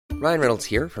Ryan Reynolds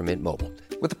here from Mint Mobile.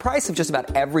 With the price of just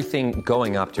about everything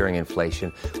going up during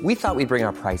inflation, we thought we'd bring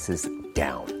our prices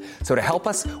down. So to help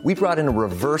us, we brought in a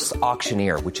reverse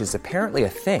auctioneer, which is apparently a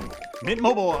thing. Mint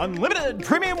Mobile Unlimited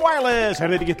Premium Wireless. How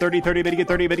to get 30, 30, bit to get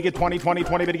 30, bit to get 20, 20,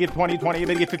 20, bit to get 20, 20,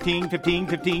 bit to get 15, 15,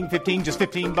 15, 15, just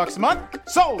 $15 a month?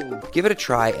 Sold! Give it a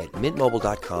try at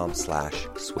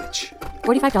mintmobile.com/switch.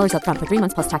 $45 up front for 3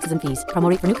 months plus taxes and fees. Promo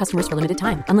rate for new customers for limited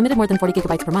time. Unlimited more than 40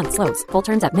 gigabytes per month. Slows full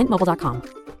terms at mintmobile.com.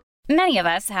 Many of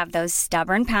us have those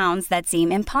stubborn pounds that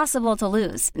seem impossible to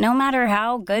lose, no matter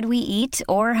how good we eat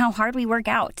or how hard we work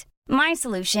out. My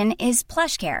solution is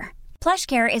PlushCare.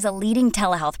 PlushCare is a leading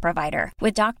telehealth provider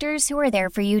with doctors who are there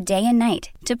for you day and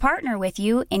night to partner with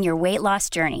you in your weight loss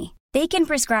journey. They can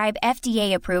prescribe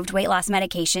FDA-approved weight loss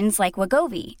medications like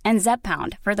Wegovy and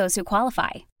Zepbound for those who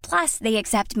qualify. Plus, they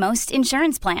accept most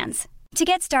insurance plans. To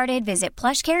get started, visit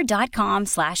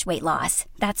plushcare.com/weightloss.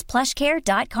 That's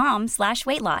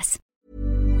plushcare.com/weightloss.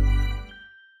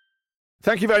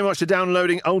 Thank you very much for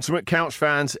downloading Ultimate Couch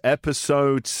Fans,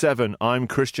 Episode 7. I'm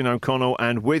Christian O'Connell,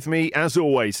 and with me, as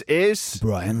always, is...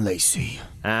 Brian Lacey.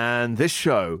 And this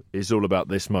show is all about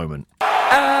this moment.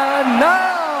 And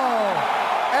now,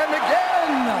 and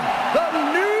again, the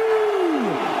new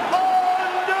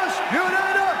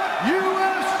undisputed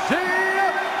UFC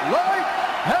light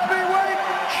heavyweight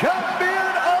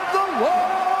champion of the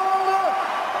world,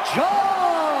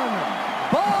 Jon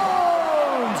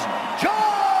Bones Jones.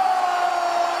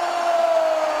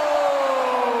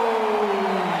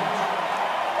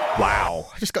 Wow.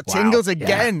 I just got tingles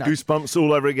again. Yeah. Goosebumps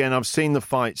all over again. I've seen the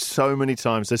fight so many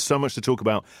times. There's so much to talk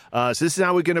about. So this is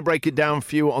how we're going to break it down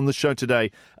for you on the show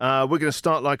today. We're going to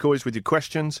start, like always, with your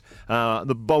questions,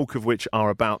 the bulk of which are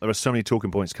about, there are so many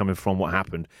talking points coming from what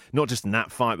happened, not just in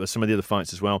that fight, but some of the other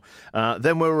fights as well.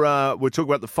 Then we'll talk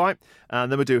about the fight,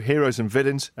 and then we'll do heroes and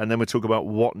villains, and then we'll talk about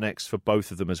what next for both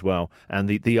of them as well, and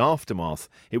the aftermath.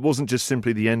 It wasn't just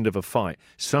simply the end of a fight.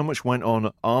 So much went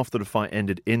on after the fight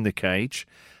ended in the cage,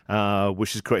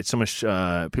 which has created so much,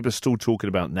 people are still talking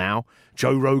about now.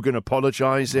 Joe Rogan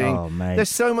apologising. Oh, mate. There's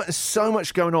so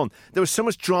much going on. There was so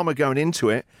much drama going into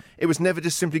it. It was never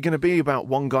just simply going to be about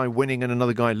one guy winning and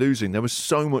another guy losing. There was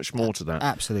so much more to that.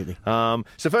 Absolutely.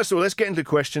 So first of all, let's get into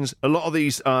questions. A lot of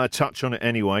these touch on it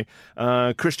anyway.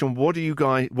 Christian, why do you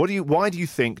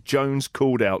think Jones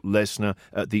called out Lesnar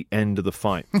at the end of the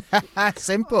fight?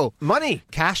 Simple. Money.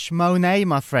 Cash Monet,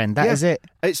 my friend. That is it.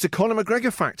 It's the Conor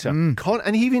McGregor factor.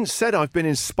 And he even said, I've been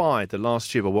inspired the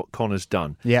last year by what Conor's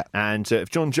done. Yeah. And if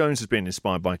Jon Jones has been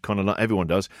inspired by Conor, like everyone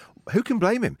does, who can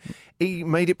blame him? He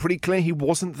made it pretty clear he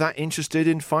wasn't that interested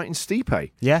in fighting Stipe.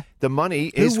 Yeah. The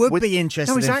money is... Who would be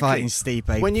interested in fighting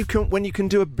Stipe? When you can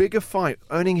do a bigger fight,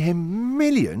 earning him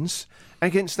millions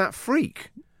against that freak.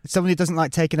 Somebody who doesn't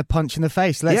like taking a punch in the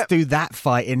face. Let's do that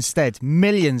fight instead.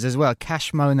 Millions as well.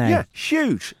 Cash Monet. Yeah,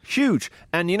 huge.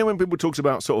 And you know when people talked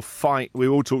about sort of fight, we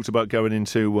all talked about going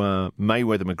into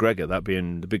Mayweather-McGregor, that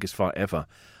being the biggest fight ever.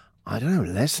 I don't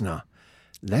know, Lesnar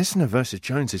versus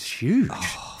Jones is huge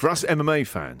for us MMA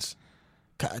fans.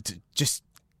 Just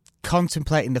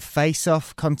contemplating the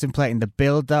face-off, contemplating the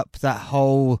build-up, that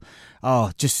whole,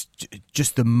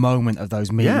 just the moment of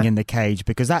those meeting in the cage,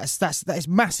 because that is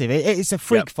massive. It's a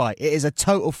freak fight. It is a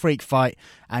total freak fight,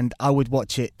 and I would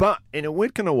watch it. But in a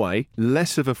weird kind of way,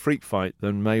 less of a freak fight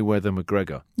than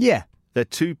Mayweather-McGregor. Yeah. They're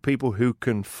two people who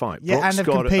can fight. Yeah, Brock's and have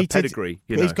got competed. a pedigree.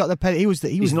 You know. He's got the pedigree.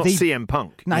 He's not CM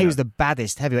Punk. No, he was the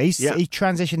baddest heavyweight. He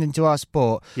transitioned into our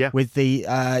sport with the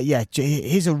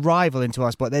his arrival into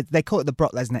our sport. They call it the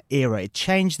Brock Lesnar era. It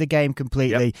changed the game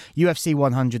completely. UFC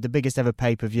 100, the biggest ever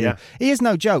pay-per-view. Yeah. He is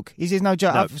no joke. He's no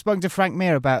joke. No. I've spoken to Frank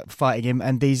Mir about fighting him,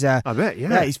 and he's. I bet.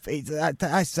 Yeah.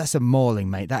 That's a mauling,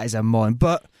 mate. That is a mauling,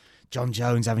 but. Jon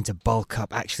Jones having to bulk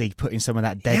up, actually putting some of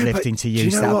that deadlifting to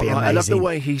use, that would be amazing. I love the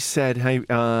way he said, hey,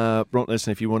 Brock Lesnar,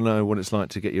 if you want to know what it's like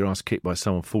to get your ass kicked by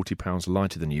someone 40 pounds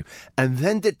lighter than you, and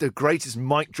then did the greatest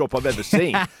mic drop I've ever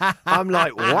seen. I'm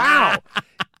like, wow.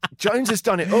 Jones has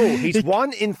done it all. He's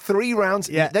won in 3 rounds.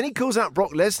 Yeah. Then he calls out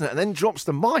Brock Lesnar and then drops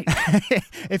the mic.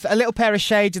 If a little pair of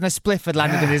shades and a spliff had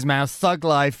landed in his mouth, thug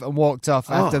life, and walked off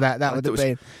after that would have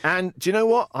been... And do you know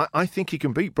what? I think he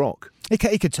can beat Brock. He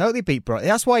could totally beat Brock.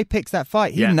 That's why he picks that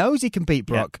fight. He knows he can beat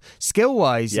Brock.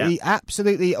 Skill-wise, he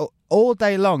absolutely... all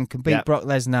day long can beat Brock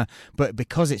Lesnar, but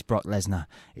because it's Brock Lesnar,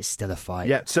 it's still a fight.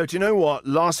 Yeah, so do you know what?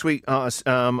 Last week, I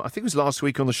think it was last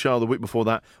week on the show, the week before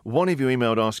that, one of you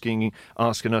emailed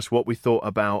asking us what we thought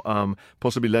about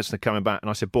possibly Lesnar coming back, and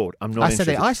I said, bored, I'm not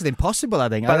interested. I said impossible, I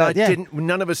think. But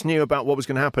none of us knew about what was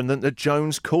going to happen, that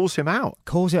Jones calls him out.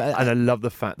 And I love the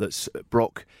fact that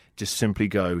Brock just simply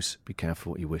goes, "Be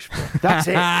careful what you wish for." That's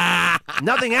it.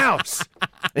 Nothing else.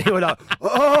 And you were like,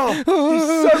 "Oh,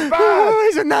 he's so bad. Oh,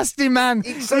 he's a nasty man.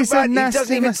 He's so bad. He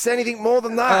doesn't even say anything more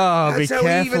than that. Oh, That's be how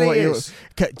careful evil what he you. is."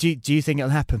 Do you think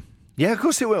it'll happen? Yeah, of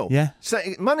course it will. Yeah. So,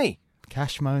 money.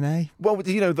 Cash Monet. Well,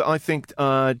 you know that I think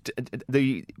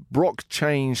the Brock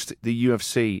changed the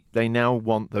UFC. They now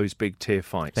want those big tier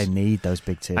fights. They need those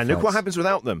big tier and fights. look what happens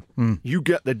without them. You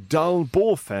get the dull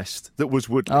bore fest that was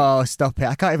Woodley. Oh, stop it.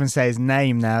 I can't even say his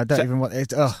name now. I don't even want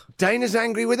it. Oh. Dana's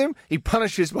angry with him. He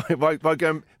punishes by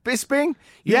going, "Bisping,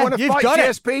 you want to you've fight got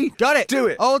GSP? It. Got it. Do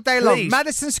it. All day long. Please."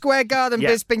 Madison Square Garden, Yeah.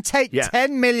 Bisping, take Yeah.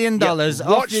 $10 million off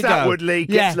Watch you that, go. Woodley.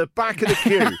 Get to the back of the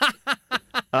queue.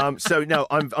 So, no,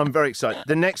 I'm very excited.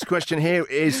 The next question here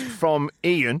is from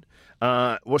Ian.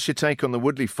 What's your take on the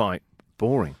Woodley fight?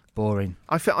 Boring. Boring.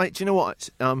 Do you know what?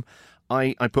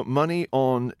 I put money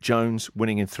on Jones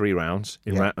winning in 3 rounds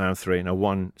in round 3, and I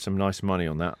won some nice money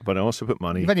on that. But I also put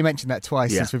money. You've only mentioned that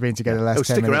twice since we've been together the last 10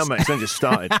 stick minutes. around, mate. It's only just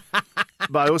started.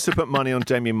 But I also put money on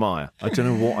Damian Maia. I don't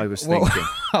know what I was thinking.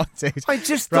 Oh, dude. I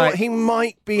just thought he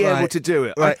might be able to do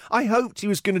it. Right. I hoped he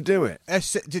was going to do it.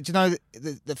 Do you know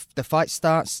the fight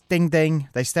starts? Ding ding.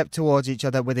 They step towards each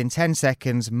other. Within 10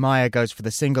 seconds, Maia goes for the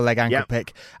single leg ankle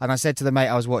pick. And I said to the mate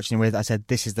I was watching with, I said,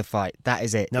 "This is the fight. That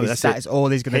is it. No, that is all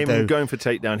he's going to do. Him going for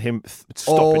takedown. Him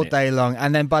stopping all it day long.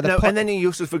 And then and then he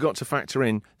also forgot to factor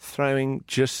in throwing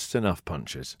just enough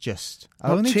punches.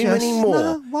 Not Only too many more.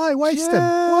 No, why waste them?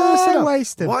 Why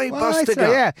waste them? Why bust a gut?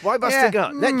 Yeah. Why bust a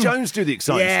gut? Let Jones do the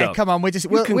exciting stuff. Yeah, come on.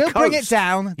 We'll bring it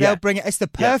down. They'll bring it. It's the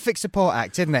perfect support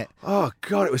act, isn't it? Oh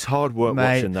God, it was hard work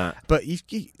watching that. But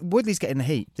Woodley's getting the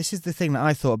heat. This is the thing that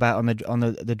I thought about on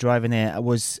the drive in here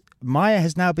was Maia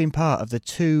has now been part of the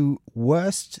 2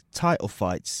 worst title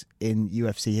fights in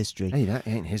UFC history. Hey, that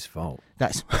ain't his fault.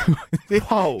 That's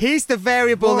Whoa. He's the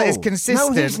variable that is Whoa.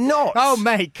 consistent. No, he's not. Oh,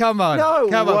 mate, come on.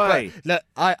 No way. But, look,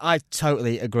 I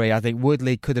totally agree. I think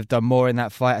Woodley could have done more in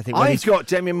that fight. I think I've got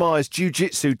Damian Maia's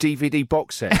Jiu-Jitsu DVD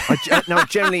box set. I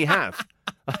generally have.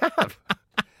 I have.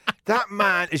 That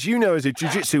man, as you know, is a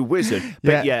jiu-jitsu wizard.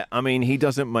 But I mean, he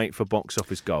doesn't make for box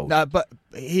office gold. No, but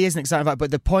he is an exciting fight. But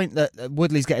the point that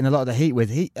Woodley's getting a lot of the heat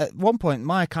with, at one point,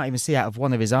 Maia can't even see out of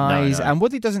one of his eyes. No. And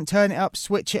Woodley doesn't turn it up,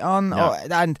 switch it on.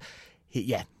 That's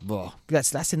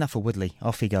enough for Woodley.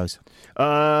 Off he goes.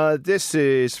 This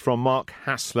is from Mark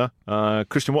Hassler.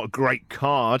 Christian, what a great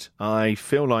card. I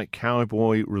feel like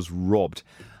Cowboy was robbed.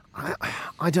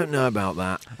 I don't know about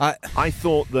that. I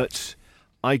thought that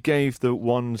I gave the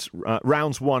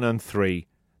rounds 1 and 3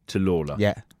 to Lawler.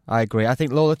 Yeah, I agree. I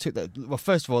think Lawler took that. Well,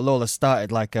 first of all, Lawler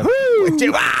started like a. I'm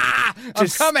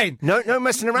coming. No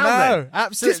messing around there. No,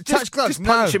 absolutely. Touch gloves. Just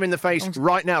punch him in the face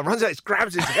right now. Runs out,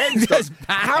 grabs his head and starts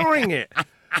hammering it.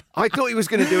 I thought he was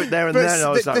going to do it there and then. I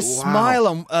was like, the wow. smile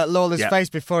on Lawler's face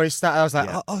before he started, I was like,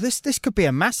 this could be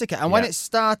a massacre. And when it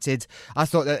started, I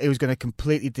thought that it was going to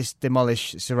completely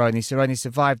demolish Cerrone. Cerrone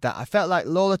survived that. I felt like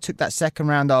Lawler took that second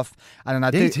round off, and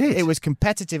then it was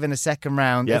competitive in the second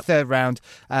round, the third round.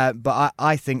 But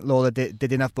I think Lawler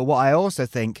did enough. But what I also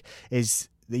think is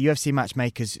the UFC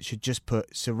matchmakers should just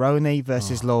put Cerrone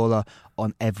versus Lawler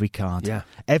on every card. Yeah.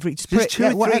 Just 2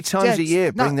 or 3 times a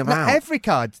year, bring them out. Every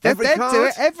card. Every They'd card? do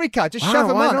it. Every card. Just shove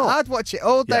them on. I'd watch it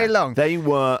all day long. They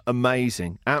were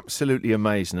amazing. Absolutely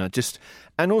amazing.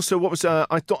 And also, what was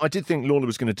I did think Lawler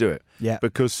was going to do it. Yeah.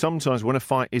 Because sometimes when a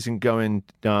fight isn't going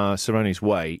Cerrone's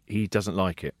way, he doesn't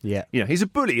like it. Yeah. You know, he's a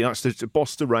bully. He likes to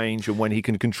boss the range, and when he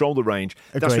can control the range,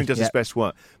 that's when he does his best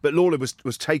work. But Lawler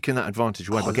was taking that advantage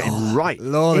away by getting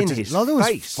Lawler in his was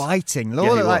face. Fighting.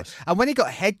 Lawler, was. And when he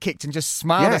got head kicked and just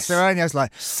smiled at Cerrone, I was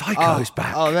like, Psycho's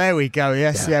back. Oh, there we go.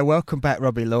 Yes, welcome back,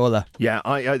 Robbie Lawler. Yeah,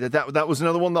 that was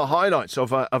another one of the highlights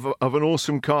of an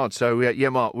awesome card. So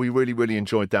Mark, we really, really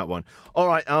enjoyed that one. All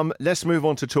right, let's move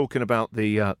on to talking about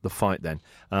the fight then.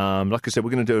 Like I said,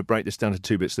 we're going to break this down to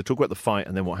 2 bits to talk about the fight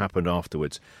and then what happened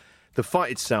afterwards. The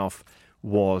fight itself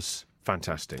was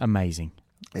fantastic. Amazing.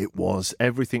 It was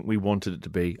everything we wanted it to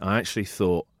be. I actually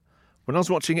thought, when I was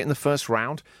watching it in the first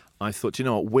round, I thought, you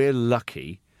know what, we're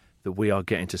lucky that we are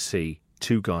getting to see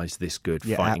 2 guys this good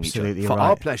fighting each other for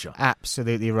our pleasure.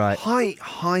 Absolutely right.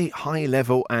 High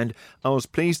level, and I was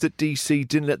pleased that DC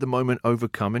didn't let the moment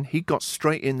overcome him. He got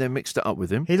straight in there, mixed it up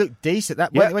with him. He looked decent.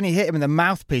 When he hit him and the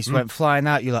mouthpiece went flying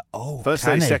out, you're like, oh, first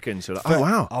 30 seconds, you're like, oh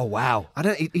wow. Oh wow.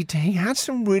 He had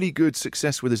some really good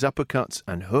success with his uppercuts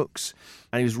and hooks,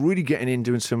 and he was really getting in,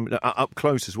 doing some up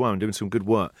close as well, and doing some good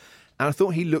work. And I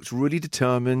thought he looked really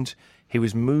determined. He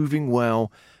was moving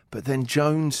well, but then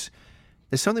Jones.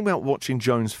 There's something about watching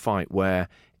Jones fight where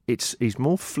he's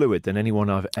more fluid than anyone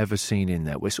I've ever seen in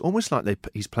there. It's almost like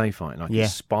he's play fighting, like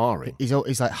he's sparring.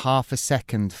 He's like half a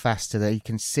second faster. That he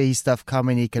can see stuff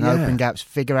coming, he can open gaps,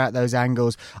 figure out those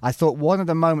angles. I thought one of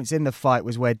the moments in the fight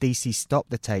was where DC stopped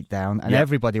the takedown, and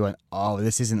everybody went, "Oh,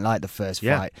 this isn't like the first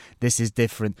fight. This is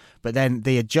different." But then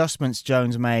the adjustments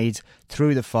Jones made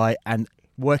through the fight and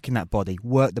working that body,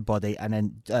 work the body, and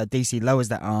then DC lowers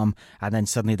that arm, and then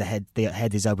suddenly the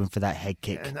head is open for that head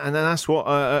kick. And then that's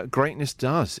what greatness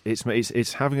does.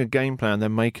 It's having a game plan,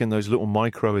 then making those little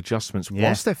micro adjustments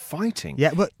whilst they're fighting.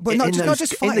 Yeah, but not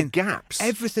just fighting. In the gaps.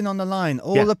 Everything on the line,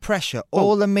 all the pressure,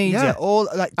 all the media, all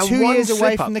like 2 years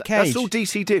away from the cage. That's all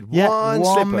DC did. Yeah,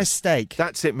 one mistake.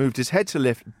 That's it. Moved his head to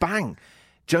lift. Bang.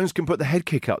 Jones can put the head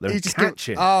kick up there and catch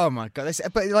it. Oh, my God.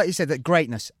 But like you said, that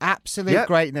greatness, absolute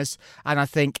greatness. And I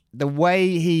think the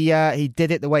way he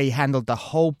did it, the way he handled the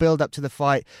whole build-up to the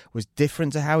fight was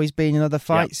different to how he's been in other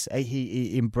fights. Yep.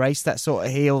 He embraced that sort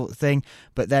of heel thing.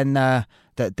 But then the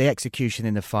execution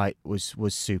in the fight was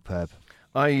superb.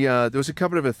 There was a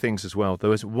couple of other things as well. There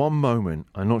was one moment,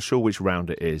 I'm not sure which round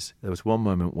it is, there was one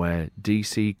moment where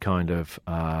DC kind of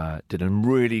did a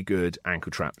really good ankle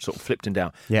trap, sort of flipped him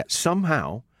down. Yeah.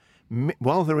 Somehow,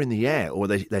 while they're in the air or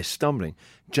they're stumbling,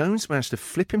 Jones managed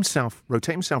to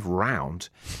rotate himself round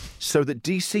so that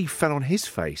DC fell on his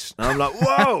face. And I'm like,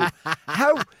 whoa,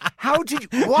 how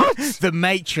did you, what? The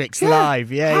Matrix live,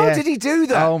 How did he do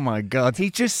that? Oh, my God. He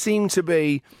just seemed to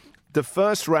be... The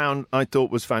first round I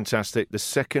thought was fantastic. The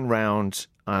second round,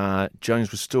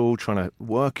 Jones was still trying to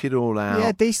work it all out.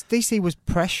 Yeah, DC was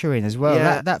pressuring as well.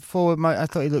 Yeah. That forward, I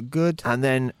thought he looked good. And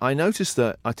then I noticed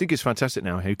that I think it's fantastic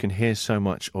now how you can hear so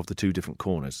much of the two different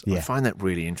corners. Yeah. I find that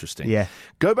really interesting. Yeah.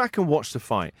 Go back and watch the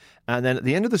fight. And then at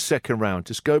the end of the second round,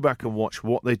 just go back and watch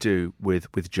what they do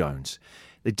with Jones.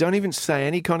 They don't even say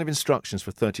any kind of instructions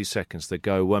for 30 seconds. They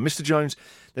go, Mr. Jones,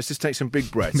 let's just take some big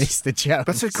breaths. Mr. Jones.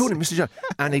 That's what they call him, Mr. Jones.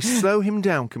 And they slow him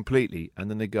down completely. And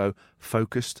then they go,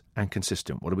 focused and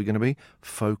consistent. What are we going to be?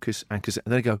 Focused and consistent.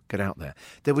 And then they go, get out there.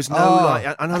 There was no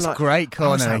that's great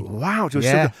cornering. I was like, wow. So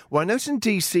good. Well, I noticed in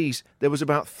DC's, there was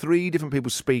about 3 different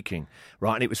people speaking,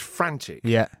 right? And it was frantic.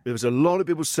 Yeah. There was a lot of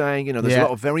people saying, there's a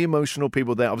lot of very emotional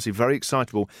people there, obviously very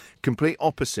excitable. Complete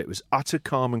opposite. It was utter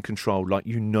calm and control, like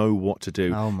you know what to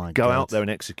do. Oh, my Go God. out there and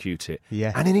execute it.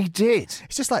 Yeah. And then he did.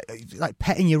 It's just like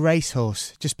petting your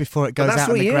racehorse just before it goes out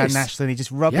on the Grand National, and he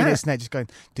just rubbing its neck, just going,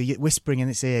 whispering in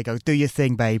its ear, go, do your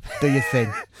thing, babe, do your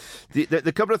thing.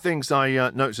 The couple of things I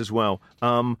noticed as well.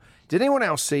 Did anyone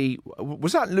else see,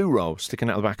 was that loo roll sticking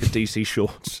out the back of DC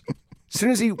shorts? As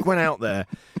soon as he went out there,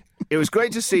 it was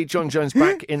great to see John Jones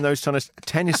back in those kind of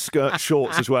tennis skirt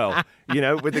shorts as well,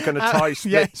 with the kind of tie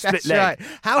split leg. Right.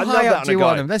 How high up do you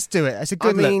want him? Let's do it. It's a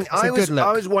good look. It's a good look.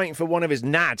 I was waiting for one of his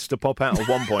nads to pop out at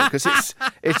one point because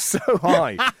it's so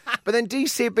high. But then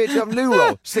DC a bit of loo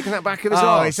roll sticking out back of his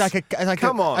arse. It's like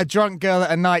a drunk girl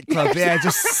at a nightclub,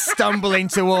 just stumbling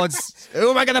towards,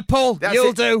 who am I going to pull?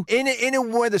 You'll do. In a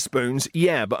Weatherspoons,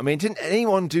 but I mean, didn't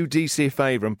anyone do DC a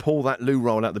favour and pull that loo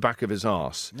roll out the back of his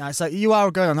arse? No, it's like you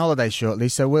are going on holiday shortly,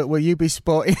 so will you be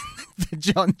sporting the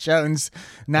John Jones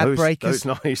nad breakers? Those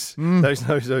nice.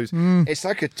 Those. It's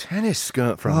like a tennis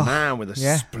skirt for a man with a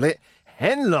split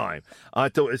headline. I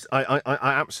thought I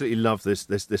absolutely love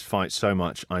this fight so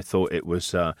much. I thought it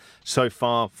was so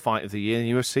far fight of the year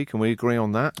in UFC. Can we agree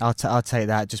on that? I'll take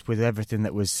that, just with everything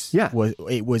that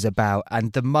it was about,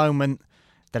 and the moment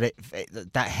that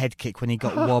that head kick when he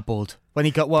got wobbled. When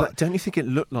he got what? But don't you think it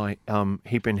looked like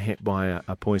he'd been hit by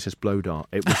a poisonous blow dart?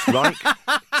 It was like,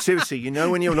 seriously,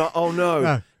 when you're like, oh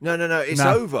no, it's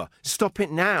over. Stop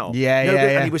it now.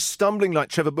 And he was stumbling like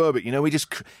Trevor Berbick.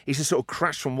 He just sort of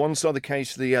crashed from one side of the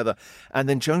cage to the other. And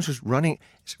then Jones was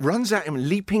runs at him,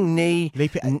 leaping knee,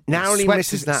 narrowly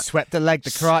misses that. Swept the leg, the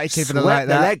Karate Kid with the leg.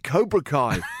 The leg, Cobra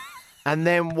Kai. And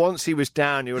then once he was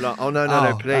down, you were like, oh,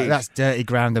 no, please. That's dirty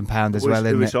ground and pound as well, isn't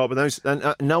it? It was hard,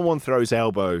 but no one throws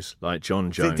elbows like John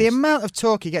Jones. The amount of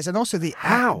torque he gets, and also the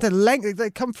length,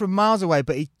 they come from miles away,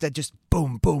 but they're just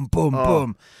boom, boom, boom,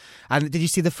 boom. And did you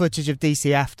see the footage of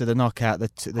DC after the knockout? The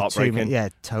 2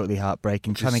 minutes? Totally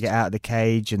heartbreaking. Trying to get out of the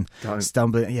cage and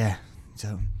stumbling. Yeah.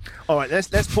 So. All right,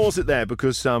 let's pause it there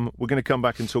because we're going to come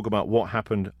back and talk about what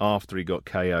happened after he got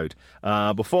KO'd.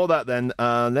 Before that, then,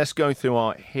 let's go through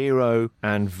our hero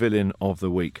and villain of the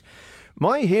week.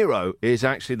 My hero is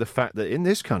actually the fact that in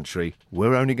this country,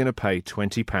 we're only going to pay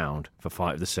 £20 for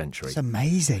Fight of the Century. It's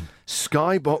amazing.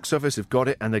 Sky Box Office have got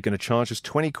it, and they're going to charge us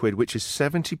 £20, which is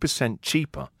 70%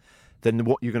 cheaper than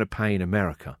what you're going to pay in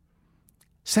America.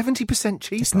 70%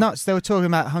 cheaper. It's nuts. They were talking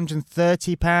about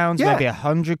 £130, maybe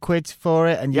 £100 for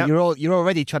it, and you're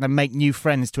already trying to make new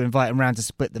friends to invite them around to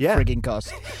split the frigging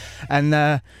cost. And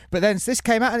but then this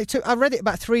came out, and I read it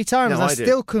about 3 times, and I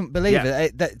still couldn't believe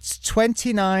it. That's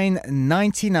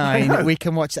 $29.99. We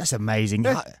can watch. That's amazing.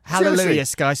 Hallelujah, seriously.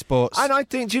 Sky Sports. And I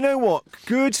think, do you know what?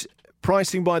 Good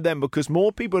pricing by them, because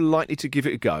more people are likely to give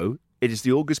it a go. It is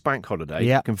the August bank holiday.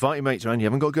 You can invite your mates around. You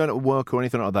haven't got to go to work or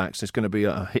anything like that, because it's going to be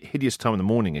a hideous time in the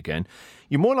morning again.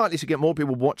 You're more likely to get more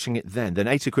people watching it then than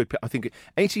 £80. I think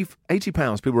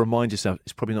 £80, people remind yourself,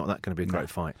 it's probably not that going to be a great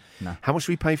fight. No. How much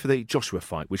did we pay for the Joshua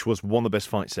fight, which was one of the best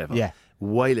fights ever? Yeah.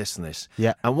 Way less than this.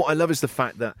 Yeah. And what I love is the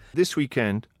fact that this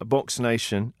weekend, Box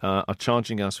Nation are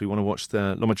charging us. We want to watch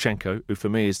the Lomachenko, who for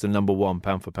me is the number 1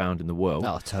 pound for pound in the world.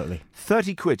 Oh, totally.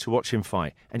 £30 to watch him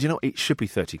fight. And you know, it should be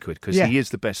 £30 because he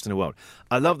is the best in the world.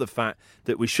 I love the fact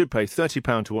that we should pay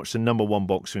 £30 to watch the number 1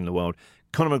 boxer in the world.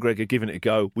 Conor McGregor giving it a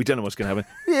go. We don't know what's going to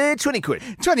happen. Yeah, £20.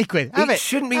 £20. Have it. It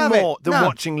shouldn't be more than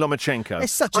watching Lomachenko.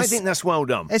 I think that's well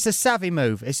done. It's a savvy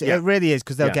move. It really is,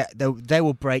 because they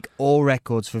will break all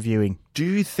records for viewing. Do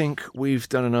you think we've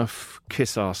done enough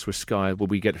kiss ass with Sky? Will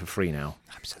we get it for free now?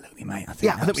 Absolutely, mate. I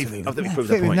think we've proved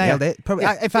that point. Nailed it. Probably.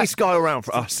 In fact, Sky around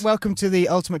for us. Welcome to the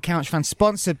Ultimate Couch Fan,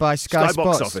 sponsored by Sky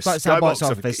Sports. Box Office. Sky Box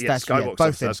Office. That's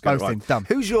both in. Done.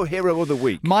 Who's your hero of the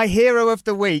week? My hero of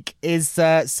the week is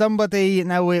somebody.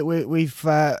 Now we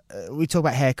talk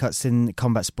about haircuts in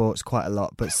combat sports quite a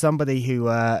lot, but somebody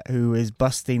who is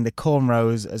busting the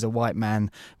cornrows as a white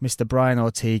man, Mr. Brian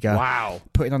Ortega. Wow.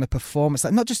 Putting on a performance,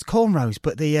 like not just cornrows,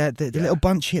 but the little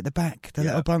bunchy at the back.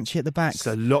 Little bunchy at the back.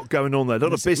 There's a lot going on there. A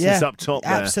lot of business up top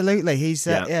there. Absolutely. He's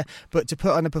but to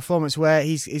put on a performance where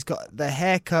he's got the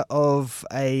haircut of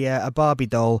a Barbie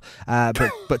doll,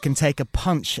 but can take a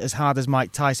punch as hard as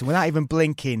Mike Tyson without even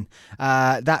blinking.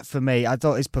 That for me, I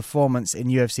thought his performance in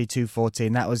UFC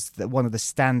 214, that was one of the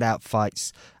standout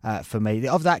fights for me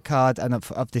of that card and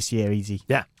of this year. Easy.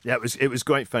 Yeah, it was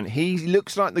great fun. He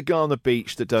looks like the guy on the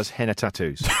beach that does henna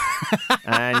tattoos.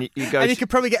 And you could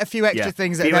probably get a few extra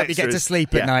things that help you get to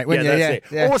sleep at night, wouldn't you?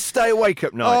 Yeah. Or stay awake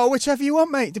at night. Oh, whichever you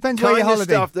want, mate. Depends where your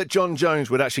holiday. Stuff that John Jones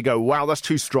would actually go, wow, that's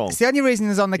too strong. It's the only reason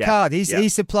he's on the card. He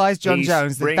supplies John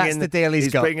Jones. That's the deal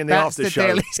he's got. He's bringing the after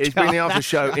show. He's bringing the after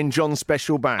show in John's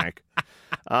special bag.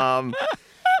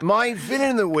 My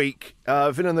villain of the week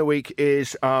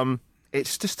is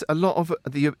it's just a lot of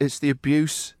the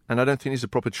abuse. And I don't think he's a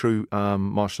proper true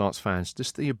martial arts fans.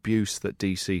 Just the abuse that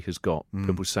DC has got.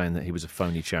 People saying that he was a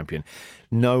phony champion.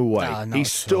 No way.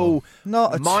 He's still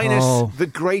minus the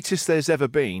greatest there's ever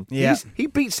been. Yeah. He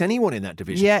beats anyone in that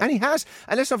division. Yeah. And he has.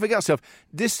 And let's not forget ourselves.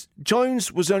 This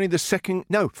Jones was only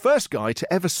first guy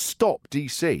to ever stop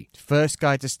DC. First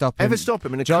guy to stop him. Ever stop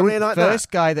him in a career like that.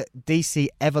 First guy that DC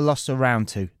ever lost a round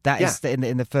to. That is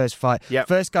in the first fight. Yep.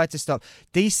 First guy to stop.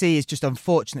 DC is just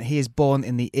unfortunate. He is born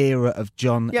in the era of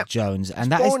John Jones,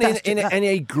 and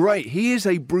he is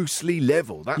a Bruce Lee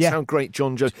level. That's how great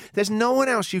John Jones. There's no one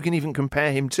else you can even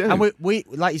compare him to. And we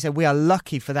like you said, we are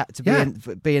lucky for that to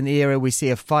be in the era we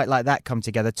see a fight like that come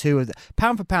together.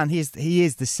 Pound for pound, he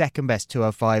is the second best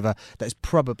 205er that's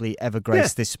probably ever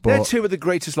graced this sport. They're two of the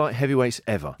greatest light heavyweights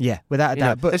ever. Yeah, without a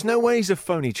doubt. But there's no way he's a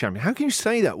phony champion. How can you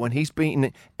say that when he's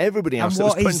beaten everybody else that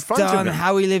was put in front of him?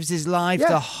 How he lives his life,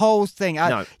 the whole thing.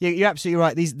 You're absolutely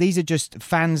right. These are just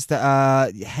fans that are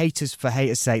haters for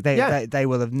haters' sake. They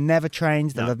will have never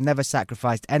trained. They'll have never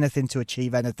sacrificed anything to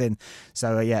achieve anything.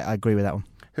 So I agree with that one.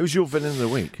 Who's your villain of the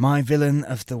week? My villain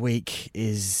of the week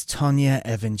is Tonya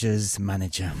Evinger's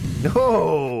manager.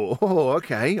 Oh,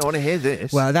 okay. I want to hear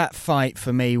this. Well, that fight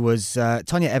for me was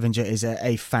Tonya Evinger is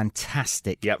a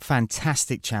fantastic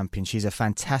champion. She's a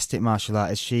fantastic martial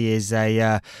artist. She is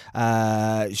in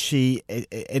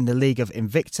the league of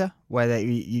Invicta, where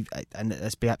and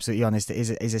let's be absolutely honest, it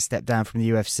is a step down from the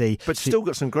UFC. But still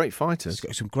got some great fighters. She's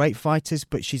got some great fighters,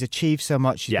 but she's achieved so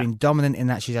much. She's been dominant in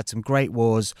that. She's had some great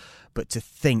wars. But to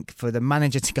think for the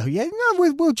manager to go,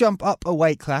 we'll jump up a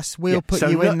weight class. We'll put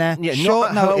you in there. Yeah,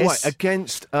 short notice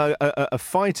against a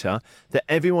fighter that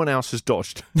everyone else has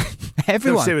dodged.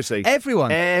 Everyone, no, seriously,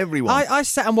 everyone. I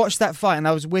sat and watched that fight, and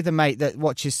I was with a mate that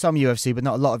watches some UFC, but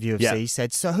not a lot of UFC. He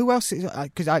said, "So who else?"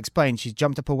 Because I explained, she's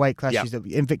jumped up a weight class. She's the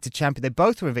Invicta champion. They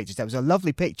both were Invicta. That was a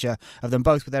lovely picture of them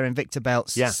both with their Invicta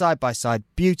belts side by side.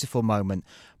 Beautiful moment,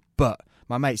 but.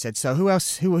 My mate said, so who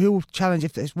else? Who will challenge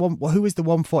if there's one? Who is the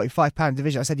 145-pound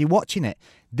division? I said, you're watching it.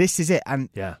 This is it.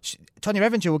 And Tonya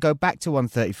Evinger will go back to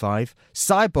 135.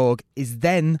 Cyborg is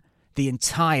then the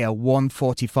entire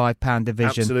 145-pound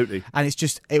division. Absolutely. And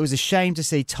it was a shame to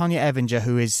see Tonya Evinger,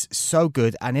 who is so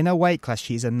good, and in her weight class,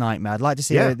 she's a nightmare. I'd like to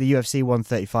see her at the UFC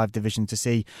 135 division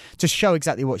to show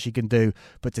exactly what she can do,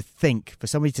 but to think for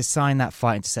somebody to sign that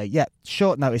fight and to say,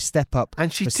 short notice, step up.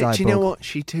 And she for did, Cyborg. Do you know what?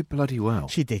 She did bloody well.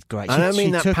 She did great. I don't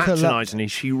mean that took patronisingly.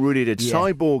 She really did. Yeah.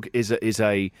 Cyborg is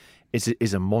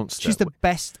a monster. She's the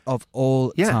best of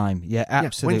all time. Yeah,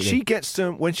 absolutely.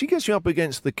 When she gets you up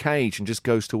against the cage and just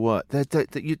goes to work,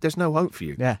 there's no hope for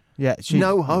you. Yeah.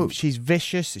 No hope. She's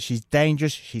vicious. She's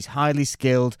dangerous. She's highly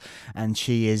skilled, and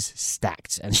she is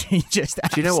stacked. And she just.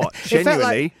 Do you know what?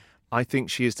 Genuinely, I think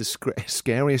she is the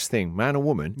scariest thing, man or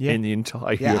woman, in the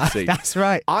entire UFC. That's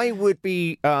right. I would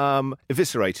be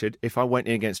eviscerated if I went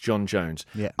in against John Jones.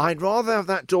 Yeah. I'd rather have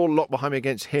that door locked behind me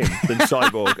against him than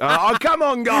Cyborg. Oh, come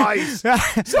on, guys!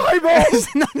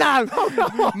 Cyborg! No.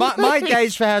 My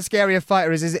gauge for how scary a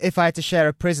fighter is if I had to share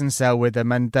a prison cell with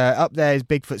him. And up there is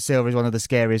Bigfoot Silver is one of the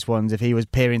scariest ones. If he was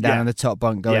peering down on the top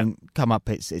bunk going, come up,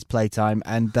 it's playtime.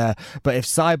 And but if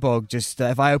Cyborg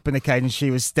if I opened the cage and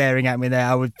she was staring at me there,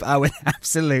 I would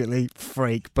absolutely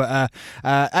freak. But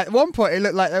at one point it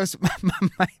looked like there was my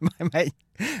mate.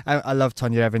 I love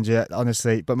Tonya Evinger,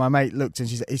 honestly, but my mate looked and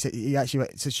he actually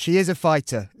went, so she is a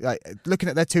fighter. Like looking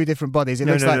at their two different bodies, it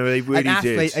looks like they really an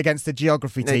athlete against a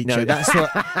geography teacher. That's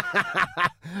what.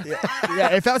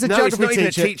 If that was a geography it's not teacher, even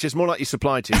a teacher. It's more like your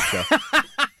supply teacher.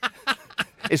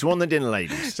 It's one that didn't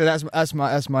ladies. So that's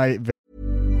my.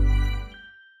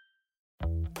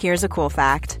 Here's a cool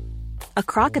fact: a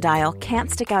crocodile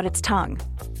can't stick out its tongue.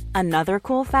 Another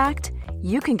cool fact: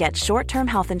 you can get short-term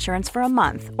health insurance for a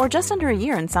month or just under a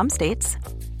year in some states.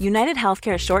 United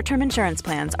Healthcare short-term insurance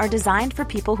plans are designed for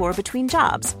people who are between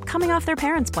jobs, coming off their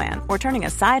parents' plan, or turning a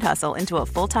side hustle into a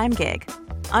full-time gig.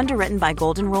 Underwritten by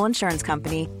Golden Rule Insurance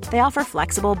Company, they offer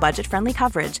flexible, budget-friendly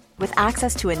coverage with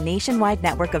access to a nationwide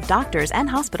network of doctors and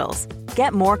hospitals.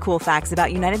 Get more cool facts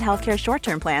about United Healthcare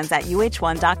short-term plans at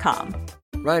uh1.com.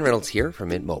 Ryan Reynolds here from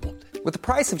Mint Mobile. With the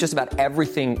price of just about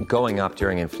everything going up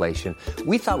during inflation,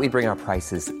 we thought we'd bring our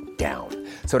prices down.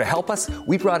 So to help us,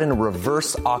 we brought in a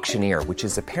reverse auctioneer, which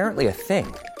is apparently a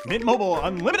thing. Mint Mobile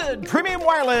Unlimited Premium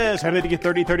Wireless. How to get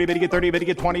 30, 30, how to get 30, how to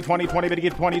get 20, 20, 20, how to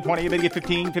get 20, 20, how to get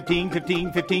 15, 15,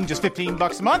 15, 15, just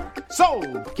 $15 a month?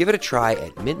 Sold! Give it a try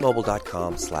at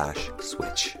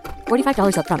mintmobile.com/switch.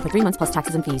 $45 up front for 3 months plus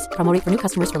taxes and fees. Promo rate for new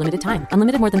customers for limited time.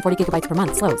 Unlimited more than 40 gigabytes per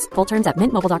month. Slows full terms at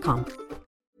mintmobile.com.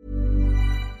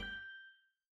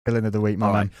 Villain of the week,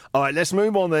 my man. All right, let's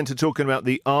move on then to talking about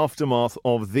the aftermath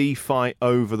of the fight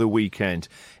over the weekend.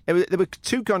 There were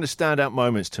two kind of standout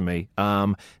moments to me.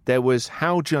 There was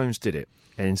how Jones did it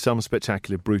in some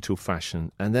spectacular, brutal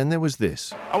fashion, and then there was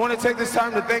this. I want to take this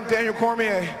time to thank Daniel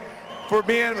Cormier for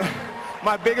being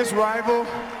my biggest rival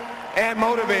and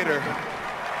motivator.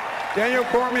 Daniel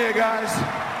Cormier, guys,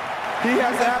 he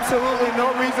has absolutely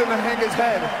no reason to hang his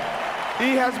head.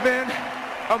 He has been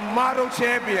a model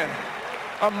champion,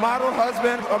 a model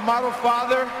husband, a model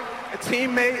father, a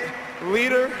teammate,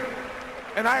 leader,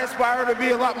 and I aspire to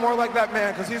be a lot more like that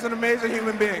man because he's an amazing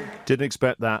human being. Didn't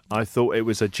expect that. I thought it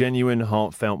was a genuine,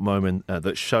 heartfelt moment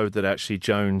that showed that actually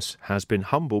Jones has been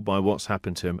humbled by what's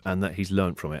happened to him and that he's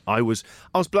learned from it. I was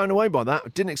blown away by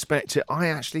that. Didn't expect it. I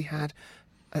actually had...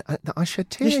 I shed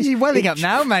tears. You're welling up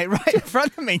now, mate, right in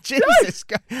front of me. Jesus,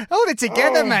 hold it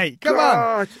together, mate. Come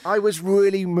on. I was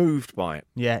really moved by it.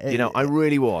 Yeah, I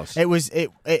really was. It was. I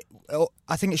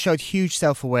think it showed huge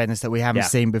self-awareness that we haven't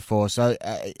seen before. So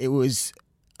it was.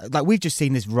 Like, we've just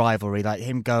seen this rivalry, like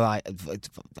him go, I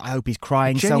hope he's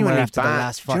crying somewhere after the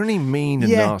last fight. Genuinely mean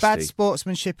and nasty. Bad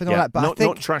sportsmanship and all that. But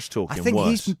not trash talking. I think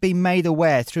worse. He's been made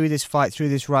aware through this fight, through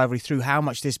this rivalry, through how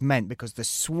much this meant, because the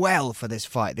swell for this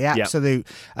fight, the absolute,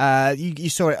 you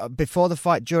saw it before the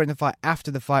fight, during the fight, after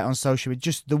the fight on social media,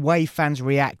 just the way fans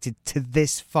reacted to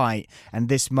this fight and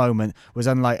this moment was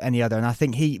unlike any other. And I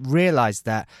think he realised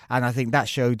that, and I think that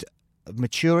showed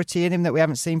maturity in him that we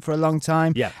haven't seen for a long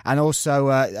time. Yeah. And also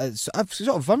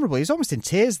sort of vulnerable. He was almost in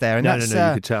tears there. And no, you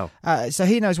could tell. So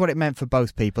he knows what it meant for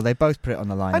both people. They both put it on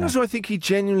the line. And also I think he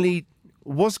genuinely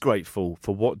was grateful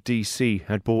for what DC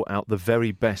had brought out the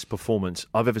very best performance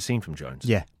I've ever seen from Jones.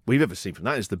 Yeah. We've ever seen from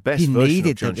that is the best version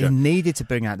of Jones. He needed to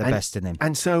bring out the best in him.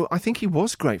 And so I think he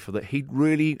was grateful that he'd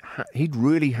really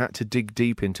had to dig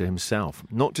deep into himself,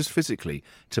 not just physically,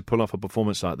 to pull off a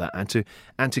performance like that, and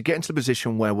to get into the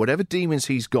position where whatever demons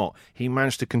he's got, he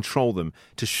managed to control them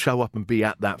to show up and be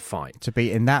at that fight. To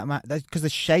be in that match, because the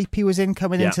shape he was in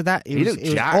coming into that, he was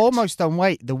almost on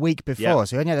weight the week before,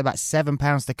 so he only had about 7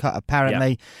 pounds to cut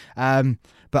apparently.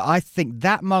 But I think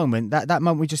that moment, that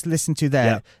moment we just listened to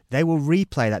there, they will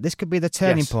replay that. This could be the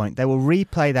turning point. They will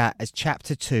replay that as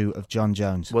Chapter 2 of Jon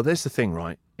Jones. Well, there's the thing,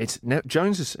 right?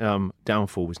 Jones's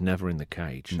downfall was never in the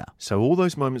cage. No. So all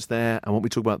those moments there, and what we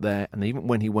talk about there, and even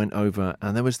when he went over,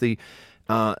 and there was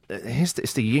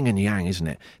it's the yin and yang, isn't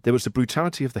it? There was the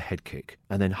brutality of the head kick,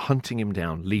 and then hunting him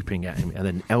down, leaping at him, and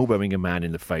then elbowing a man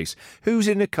in the face who's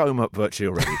in a coma virtually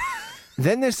already.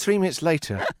 Then there's 3 minutes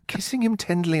later, kissing him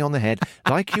tenderly on the head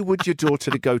like you would your daughter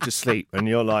to go to sleep. And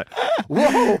you're like,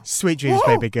 whoa! Sweet dreams,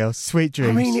 baby girl. Sweet dreams.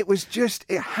 I mean,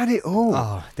 it had it all.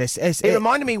 Oh, it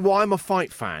reminded me why I'm a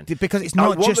fight fan. Because it's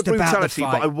not just about the brutality,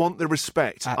 about the fight. But I want the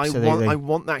respect. Absolutely. I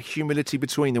want that humility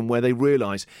between them where they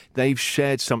realise they've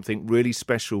shared something really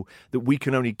special that we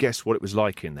can only guess what it was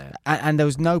like in there. And there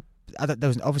was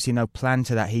obviously no plan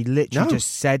to that. He literally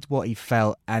just said what he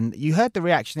felt, and you heard the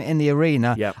reaction in the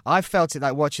arena. Yep. I felt it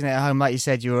like watching it at home, like you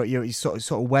said, you're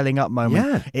sort of welling up moment.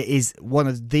 Yeah. It is one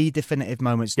of the definitive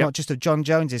moments, not just of Jon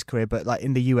Jones's career, but like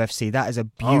in the UFC. That is a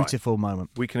beautiful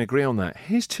moment. We can agree on that.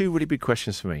 Here's 2 really big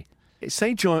questions for me.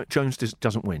 Say Jones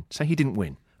doesn't win. Say he didn't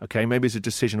win. Okay, maybe it's a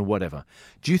decision or whatever.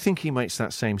 Do you think he makes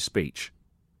that same speech?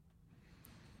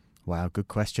 Wow, good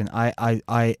question.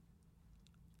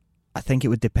 I think it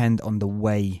would depend on the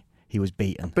way he was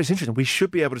beaten. But it's interesting. We should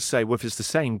be able to say, well, if it's the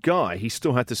same guy, he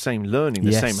still had the same learning,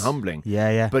 the same humbling.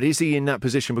 Yeah. But is he in that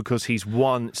position because he's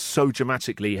won so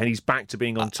dramatically and he's back to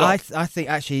being on top? I think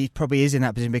actually he probably is in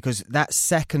that position because that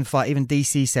second fight, even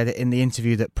DC said it in the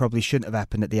interview that probably shouldn't have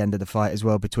happened at the end of the fight as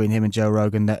well between him and Joe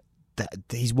Rogan, that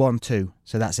he's won 2,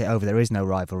 so that's it over. There is no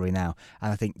rivalry now,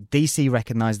 and I think DC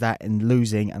recognised that in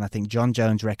losing, and I think Jon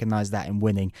Jones recognised that in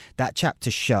winning. That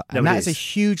chapter's shut, and that is a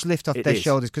huge lift off their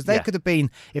shoulders because they could have been,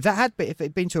 if it had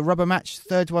been to a rubber match,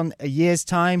 third one a year's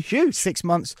time, huge, 6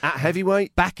 months at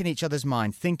heavyweight, back in each other's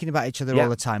mind, thinking about each other all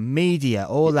the time, media,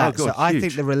 all that. So I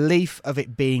think the relief of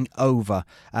it being over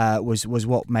was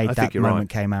what made that moment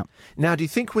came out. Now, do you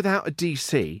think without a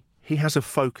DC? He has a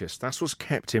focus. That's what's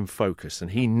kept him focused,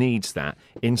 and he needs that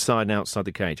inside and outside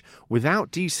the cage.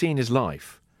 Without DC in his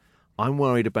life, I'm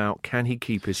worried about can he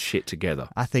keep his shit together.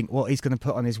 I think what he's going to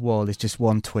put on his wall is just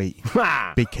one tweet.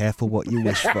 Be careful what you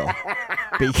wish for.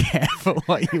 Be careful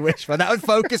what you wish for. That would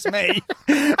focus me.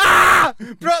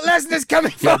 Brock Lesnar's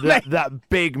coming for me. That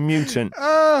big mutant.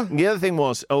 The other thing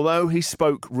was, although he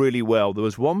spoke really well, there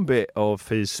was one bit of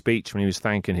his speech when he was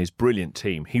thanking his brilliant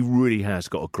team. He really has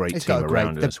got a great team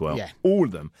around him as well. Yeah. All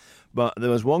of them. But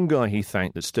there was one guy he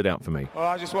thanked that stood out for me. Well,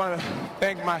 I just want to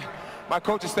thank my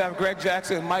coaching staff, Greg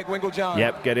Jackson, Mike Winklejohn.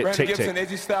 Yep, get it. Brandon Tick, Gibson, tick.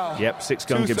 Izzy Style. Yep, Six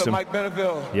Gun Gibson. Mike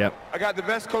Beneville. Yep. I got the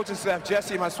best coaching staff,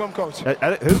 Jesse, my swim coach.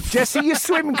 Who? Jesse, your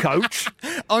swim coach?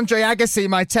 Andre Agassi,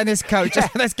 my tennis coach.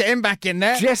 Let's get him back in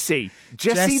there. Jesse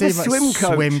the swim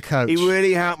coach. He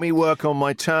really helped me work on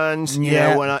my turns. You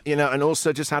know, when and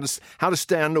also just how to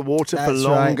stay underwater for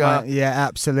longer. Right, yeah,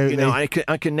 absolutely. You know,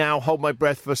 I can now hold my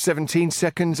breath for 17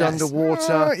 seconds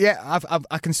underwater.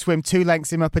 I can swim 2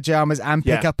 lengths in my pajamas and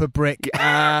pick up a brick.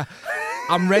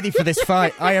 I'm ready for this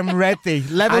fight. I am ready.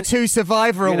 Level 2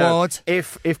 Survivor Award.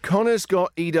 If Connor's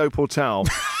got Ido Portal,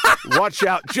 watch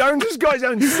out. Jones has got his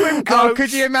own swim coach. Oh,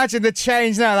 could you imagine the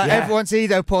change now? Like everyone's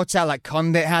Ido Portal, like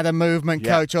Condit had a movement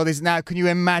coach, all this. Now, can you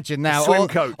imagine now? Swim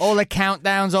coach. All the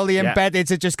countdowns, all the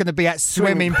embeddeds are just going to be at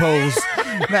swimming pools.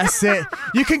 That's it.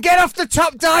 You can get off the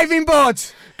top diving board.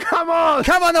 Come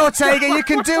on, Ortega. You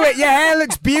can do it. Your hair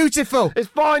looks beautiful. It's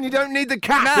fine. You don't need the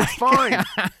cap. No. It's fine.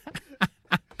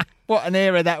 What an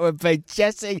era that would be.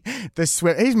 Jesse the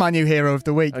swim. He's my new hero of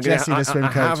the week. Jesse the swim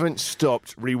coach. I haven't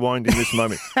stopped rewinding this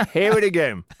moment. Hear it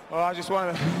again. Well, I just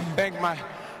want to thank my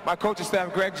coaching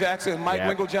staff, Greg Jackson, Mike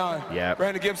Winklejohn,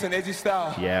 Brandon Gibson, Izzy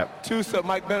Style, Tusa,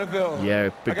 Mike Beneville. Yeah,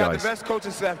 big guys. I got the best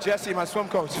coaching staff, Jesse, my swim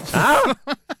coach.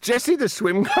 Jesse the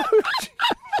swim coach?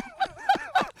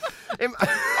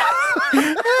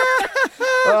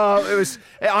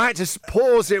 I had to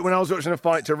pause it when I was watching a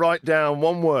fight to write down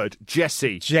one word: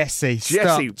 Jesse. Jesse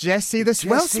the swim.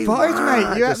 Well spotted,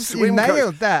 mate. You absolutely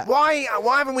nailed that. Why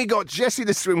haven't we got Jesse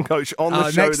the swim coach on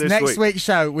the show this week? Next week's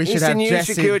show, we should have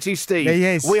Jesse. Security Steve. He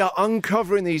is. We are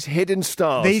uncovering these hidden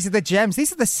stars. These are the gems.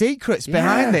 These are the secrets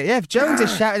behind it. Yeah, if Jones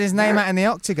is shouting his name out in the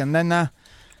octagon, then...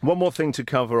 One more thing to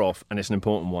cover off, and it's an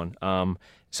important one.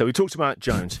 So we talked about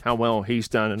Jones, how well he's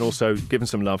done, and also given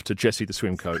some love to Jesse the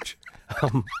swim coach.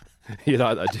 You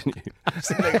like that, didn't you?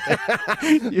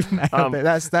 Absolutely. You've nailed it.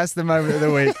 That's the moment of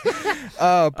the week.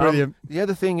 Oh, brilliant. The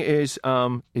other thing is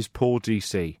poor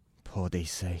DC. Poor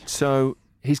DC. So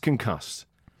he's concussed,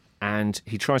 and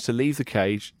he tries to leave the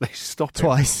cage. They stop him.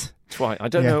 Twice. I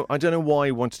don't know. I don't know why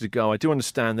he wanted to go. I do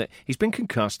understand that he's been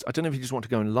concussed. I don't know if he just wanted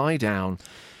to go and lie down.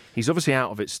 He's obviously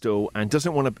out of it still and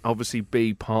doesn't want to obviously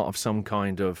be part of some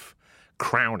kind of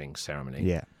crowning ceremony.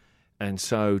 Yeah. And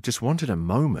so just wanted a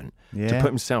moment to put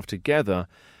himself together.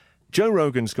 Joe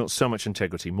Rogan's got so much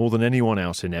integrity, more than anyone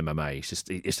else in MMA. He's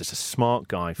just a smart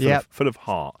guy, full of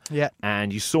heart. Yeah.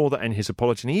 And you saw that in his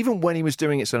apology. And even when he was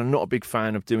doing it, so I'm not a big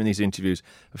fan of doing these interviews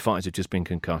of fighters who've just been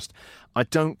concussed. I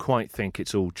don't quite think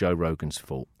it's all Joe Rogan's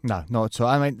fault. No, not at all.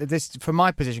 I mean, this from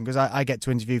my position, because I get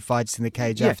to interview fighters in the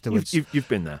cage afterwards. You've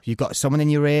been there. You've got someone in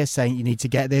your ear saying you need to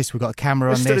get this. We've got a camera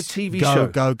on this. Instead of TV show.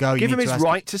 Go. Give him his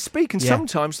right to speak. And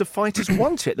sometimes the fighters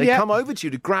want it. They come over to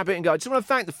you to grab it and go, I just want to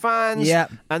thank the fans. Yeah.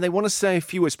 And they want to say a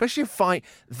few words, especially a fight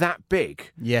that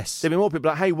big. Yes. There'll be more people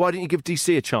like, hey, why didn't you give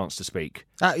DC a chance to speak?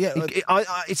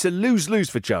 It's a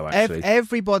lose-lose for Joe, actually.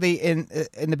 Everybody in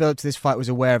the build-up to this fight was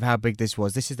aware of how big this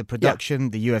was. This is the production,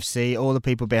 the UFC, all the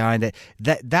people behind it.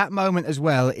 That moment as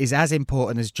well is as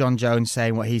important as John Jones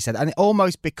saying what he said. And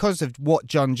almost because of what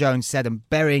John Jones said and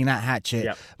burying that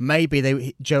hatchet,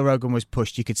 maybe Joe Rogan was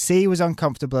pushed. You could see he was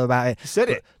uncomfortable about it. He said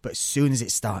it. But as soon as it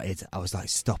started, I was like,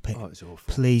 stop it. Oh, it was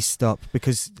awful. Please stop.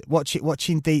 Because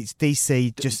watching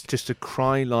DC just to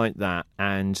cry like that,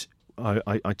 and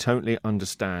I totally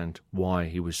understand why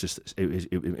he was just.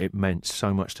 It meant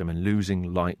so much to him, and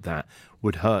losing like that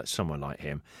would hurt someone like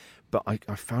him. But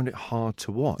I found it hard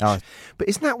to watch. Oh. But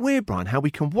isn't that weird, Brian, how we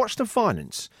can watch the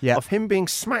violence of him being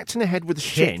smacked in the head with a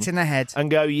shin. Kicked in the head. And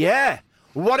go, yeah,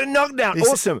 what a knockdown.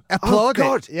 Awesome. Applaud oh,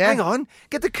 God, it. Yeah. hang on.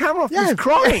 Get the camera off. He's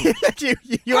crying.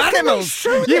 you animals.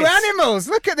 You animals.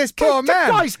 Look at this poor man.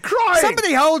 The guy's crying.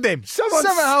 Somebody hold him. Someone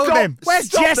hold him. Where's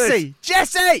Jesse?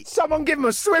 Jesse! Someone give him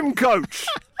a swim coach.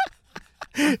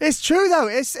 It's true, though.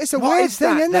 It's a weird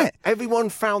thing, isn't it? Everyone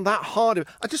found that hard.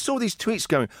 I just saw these tweets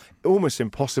going, almost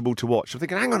impossible to watch. I'm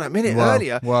thinking, hang on a minute,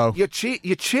 earlier, you're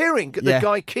cheering at the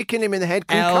guy kicking him in the head,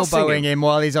 elbowing him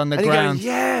while he's on the ground. Going,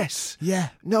 yes. Yeah.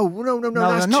 No,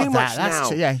 that's too much now.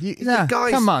 The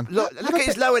guy's, come on. Look at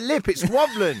his lower lip. It's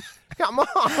wobbling. Come on.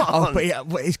 Oh,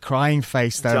 but his crying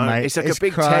face, though, mate. It's like a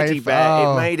big teddy bear.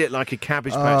 Oh. It made it like a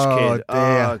Cabbage Patch Kid. Dear.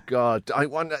 Oh, God. I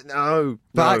wonder. No.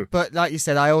 But like you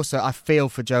said, I feel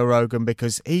for Joe Rogan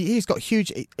because he's got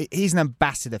huge. He's an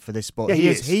ambassador for this sport. Yeah, he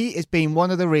is. He has been one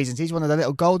of the reasons. He's one of the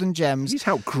little golden gems. He's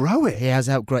helped grow it. He has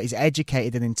helped grow it. He's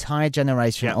educated an entire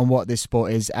generation on what this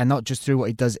sport is, and not just through what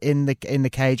he does in the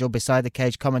cage or beside the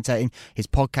cage, commentating his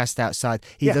podcast outside.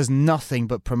 He does nothing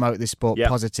but promote this sport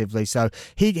positively. So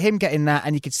him getting that,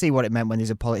 and you could see what it meant when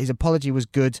his apology was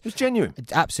good. It was genuine,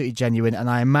 absolutely genuine. And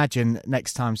I imagine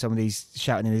next time somebody's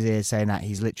shouting in his ear saying that,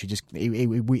 he's literally just.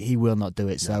 He will not do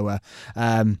it. So,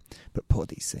 but poor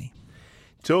DC.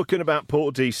 Talking about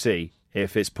poor DC,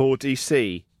 if it's poor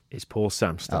DC, it's poor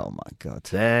Samster. Oh my God!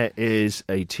 There is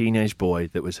a teenage boy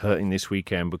that was hurting this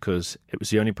weekend because it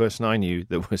was the only person I knew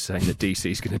that was saying that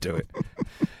DC's going to do it.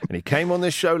 And he came on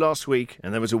this show last week,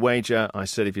 and there was a wager. I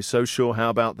said, if you're so sure, how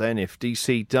about then? If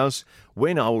DC does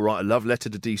win, I will write a love letter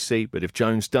to DC. But if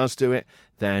Jones does do it,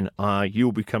 then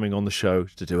you'll be coming on the show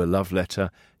to do a love letter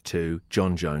to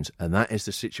John Jones. And that is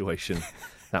the situation.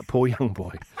 That poor young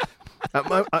boy.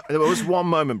 There was one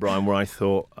moment, Brian, where I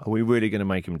thought, are we really going to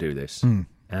make him do this?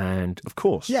 And of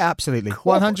course. Yeah, absolutely.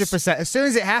 100%. As soon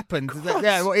as it happened,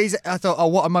 I thought, oh,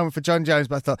 what a moment for John Jones.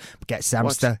 But I thought, get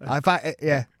Samster.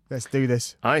 Let's do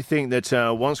this. I think that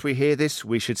once we hear this,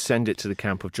 we should send it to the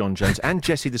camp of John Jones. And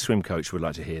Jesse, the swim coach, would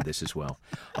like to hear this as well.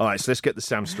 All right, so let's get the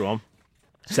Samster on.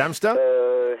 Samster?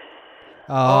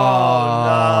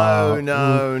 Oh,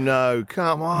 no.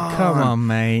 Come on. Come on,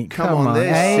 mate. Come on.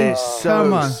 This is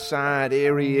so sad.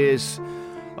 Here he is.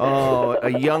 Oh, a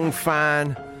young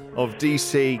fan of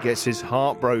DC gets his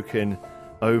heart broken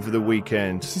over the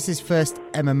weekend. This is his first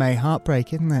MMA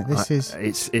heartbreak, isn't it?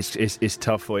 It's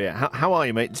tough for you. How are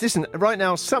you, mate? Listen, right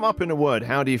now, sum up in a word.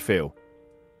 How do you feel?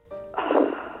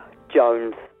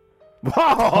 Jones.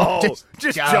 Whoa!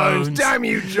 Just Jones. Damn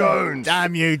you, Jones.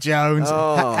 Damn you, Jones.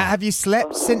 Oh. Have you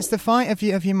slept since the fight? Have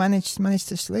you managed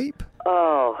to sleep?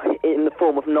 Oh, in the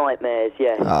form of nightmares,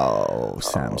 yeah. Oh,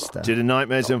 Samster. Did the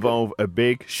nightmares involve a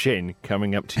big shin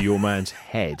coming up to your man's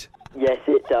head? Yes,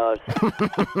 it does.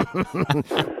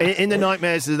 In the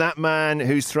nightmares, is that man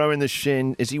who's throwing the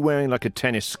shin, is he wearing like a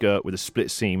tennis skirt with a split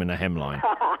seam and a hemline?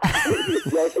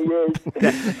 Yes, he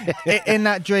is. In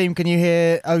that dream, can you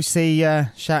hear OC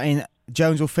shouting,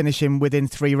 Jones will finish him within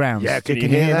 3 rounds? Yeah, can you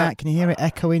hear that? Can you hear it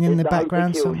echoing in the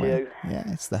background somewhere? You. Yeah,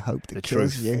 it's the hope that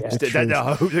kills you. Yeah.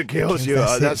 The hope that kills you.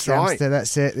 That's right.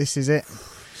 That's it. This is it.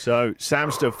 So,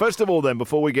 Samster, first of all then,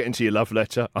 before we get into your love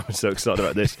letter, I'm so excited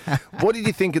about this. What did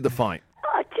you think of the fight?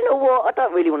 Do you know what?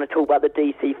 don't really want to talk about the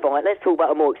DC fight. Let's talk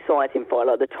about a more exciting fight,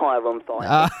 like the Tyron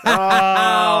fight.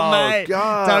 Mate.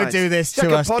 God. Don't do this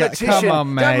to us. Politician. Come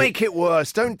on, mate. Don't make it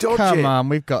worse. Don't dodge it. Come on,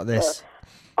 we've got this.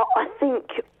 I think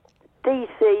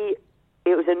DC,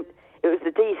 it was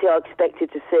the DC I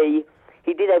expected to see.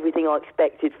 He did everything I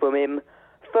expected from him.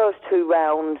 First 2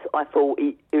 rounds, I thought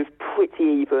it was pretty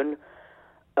even.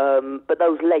 But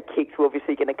those leg kicks were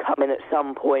obviously going to come in at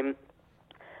some point.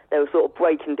 They were sort of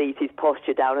breaking DC's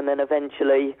posture down, and then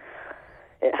eventually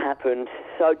it happened.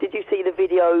 So did you see the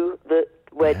video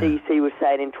where DC was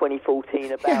saying in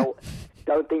 2014 about,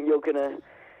 don't think you're going to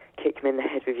kick him in the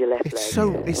head with your left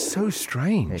leg? It's so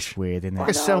strange. It's weird, isn't it?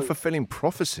 Like a self-fulfilling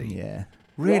prophecy. Yeah.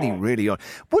 Really odd.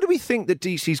 What do we think that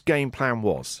DC's game plan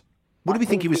was? What do we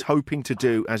think he was hoping to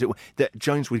do, as it were? That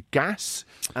Jones would gas,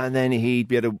 and then he'd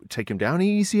be able to take him down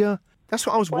easier? That's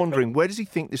what I was wondering. Where does he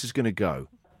think this is going to go?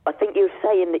 I think he was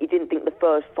saying that he didn't think the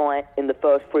first fight in the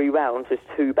first 3 rounds was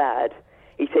too bad.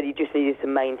 He said he just needed to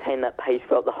maintain that pace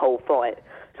throughout the whole fight.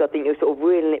 So I think he was sort of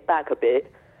reeling it back a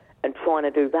bit and trying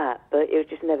to do that, but it was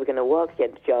just never going to work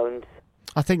against Jones.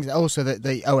 I think also that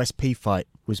the OSP fight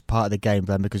was part of the game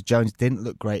plan because Jones didn't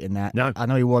look great in that. No. I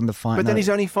know he won the fight. But then he's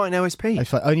only fighting OSP.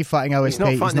 He's only fighting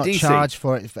OSP. He's not charged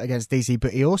for it against DC,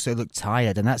 but he also looked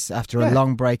tired, and that's after a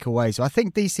long break away. So I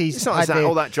think DC's... It's not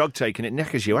all that drug taking, it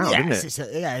knackers you out, isn't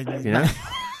it? You know?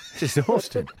 It's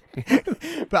exhausting.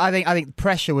 But I think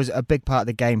pressure was a big part of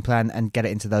the game plan and get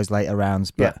it into those later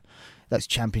rounds. But those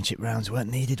championship rounds weren't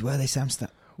needed, were they, Samster?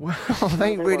 Well,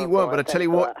 they really weren't, but I tell you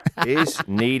what is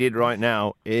needed right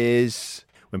now is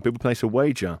when people place a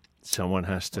wager, someone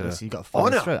has to so you got to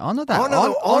follow through. Honour that.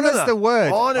 Honour's the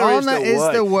word. Honour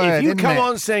is the word. If you come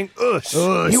on saying us,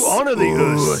 you honour the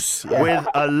us with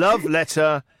a love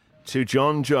letter to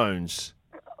John Jones,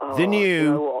 the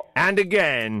new and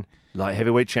again light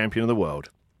heavyweight champion of the world.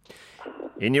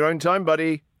 In your own time,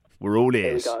 buddy, we're all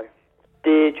ears. Here we go.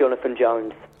 Dear Jonathan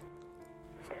Jones,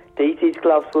 DC's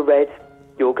gloves were red.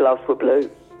 Your gloves were blue.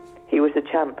 He was the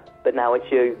champ, but now it's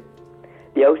you.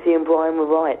 The OC and Brian were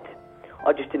right.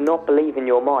 I just did not believe in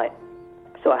your might.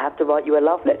 So I have to write you a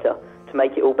love letter to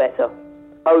make it all better.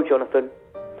 Oh, Jonathan,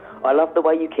 I love the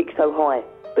way you kick so high,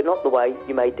 but not the way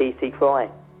you made DC cry.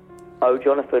 Oh,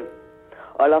 Jonathan,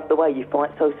 I love the way you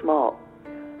fight so smart,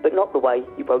 but not the way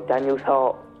you broke Daniel's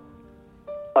heart.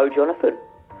 Oh, Jonathan,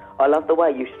 I love the way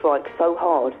you strike so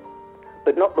hard,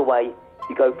 but not the way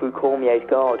you go through Cormier's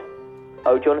guard.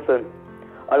 Oh, Jonathan,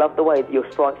 I love the way that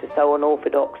your strikes are so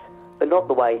unorthodox, but not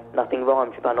the way nothing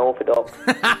rhymes with unorthodox.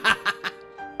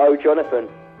 Oh, Jonathan,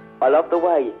 I love the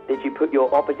way that you put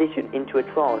your opposition into a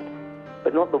trance,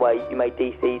 but not the way you made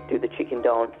DC do the chicken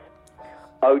dance.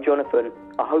 Oh, Jonathan,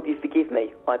 I hope you forgive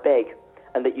me, I beg,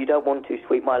 and that you don't want to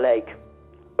sweep my leg.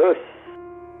 Us.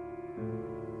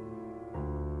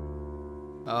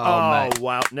 Oh,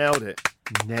 wow, nailed it.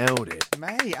 Nailed it.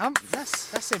 Mate,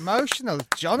 that's emotional.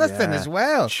 Jonathan as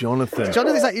well.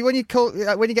 Jonathan's like when you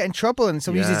get in trouble and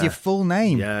someone uses your full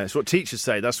name. Yeah, it's what teachers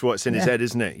say. That's what's in his head,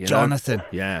 isn't it? Jonathan.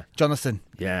 Yeah. Jonathan.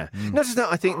 Yeah. Not just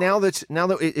that, I think now that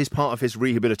it is part of his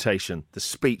rehabilitation, the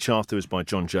speech afterwards by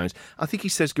John Jones, I think he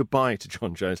says goodbye to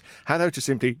John Jones. Hello to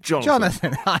simply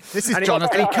Jonathan. This is and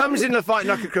Jonathan. He comes in the fight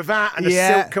like a cravat and a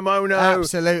silk kimono.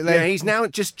 Absolutely. Yeah, he's now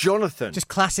just Jonathan. Just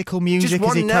classical music just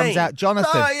as he comes out. Jonathan.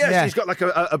 Oh, yes. He's got like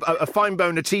a fine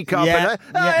bone, a teacup. Yeah.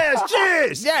 Yes,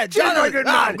 cheers. Yeah, Jonathan. Good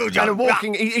man. Good and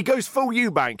walking, he goes full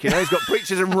Eubank, He's got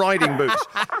breeches and riding boots.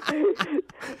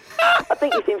 I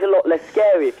think it seems a lot less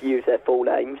scary if you use their full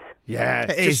names. Yeah,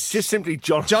 just simply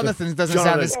Jonathan. Jonathan doesn't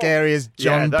sound as scary as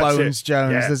John Bones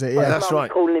Jones, does it? Yeah, that's right.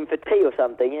 Calling him for tea or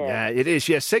something. Yeah, it is.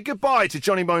 Yes, say goodbye to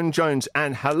Johnny Bone Jones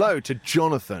and hello to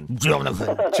Jonathan.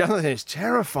 Jonathan is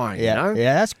terrifying. Yeah, you know?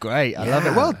 Yeah, that's great. I love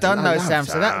it. Well done, though, Sam.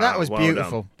 So that was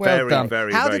beautiful. Well done.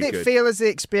 How did it feel as the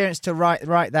experience to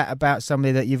write that about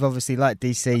somebody that you've obviously, like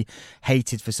DC,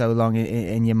 hated for so long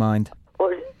in your mind? Well,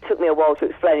 it took me a while to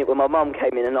explain it when my mum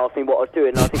came in and asked me what I was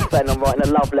doing. I was explaining I'm writing a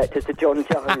love letter to John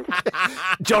Jones.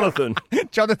 Jonathan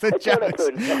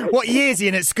Jones. What year's he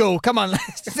in at school? Come on,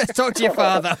 let's talk to your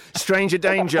father. Stranger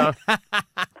danger.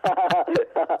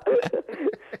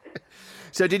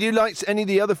 So did you like any of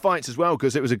the other fights as well?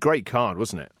 Because it was a great card,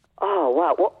 wasn't it? Oh,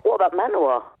 wow. What about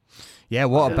Manoa? Yeah,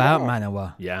 what about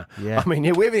Manoa? Yeah. I mean,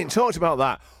 we haven't even talked about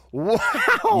that.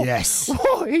 Wow! Yes.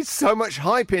 Oh, he's so much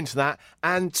hype into that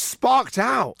and sparked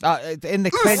out. In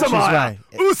the clinch as well.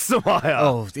 Usamaia!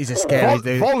 Oh, he's a scary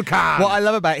dude. Volkan! What I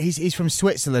love about it, he's from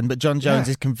Switzerland, but John Jones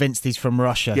is convinced he's from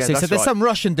Russia. Yeah, so there's some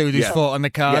Russian dude who's fought on the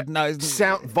card. Yeah. No,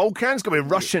 Volkan's got to be a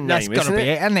Russian name, that's got to be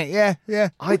it, hasn't it? Yeah.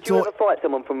 Would you ever fight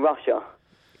someone from Russia?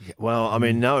 Well, I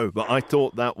mean, no, but I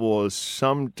thought that was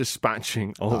some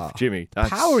dispatching of Jimmy.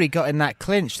 Power he got in that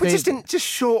clinch. But just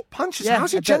short punches.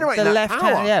 How's he generating that left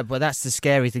power? Hand, yeah, well, that's the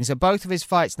scary thing. So both of his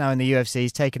fights now in the UFC,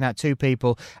 he's taken out 2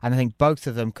 people, and I think both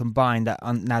of them combined,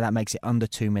 now that makes it under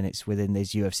 2 minutes within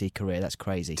his UFC career. That's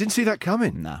crazy. Didn't see that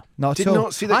coming. No, not Did at all.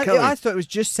 not see that coming. I thought it was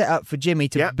just set up for Jimmy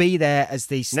to be there as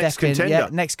the next step-in. contender.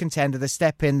 Next contender, the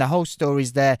step-in. The whole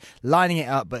story's there, lining it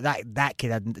up, but that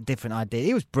kid had a different idea.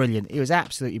 He was brilliant. He was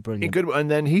absolutely brilliant. Good,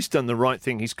 and then he's done the right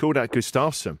thing. He's called out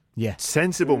Gustafsson. Yeah.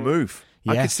 Sensible move.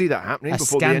 Yeah. I could see that happening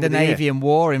before the Scandinavian end of the year.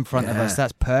 war in front of us.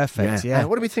 That's perfect. Yeah. And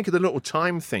what do we think of the little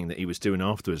time thing that he was doing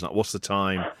afterwards? Like, what's the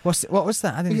time? What was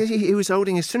that? I didn't... He was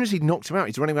holding, as soon as he'd knocked him out,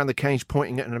 he's running around the cage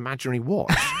pointing at an imaginary watch.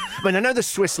 I mean, I know the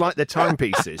Swiss like their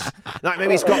timepieces. Like,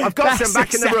 maybe I've got some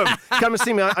back in the room. Come and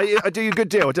see me. I do you a good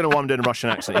deal. I don't know why I'm doing a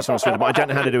Russian accent. But I don't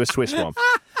know how to do a Swiss one.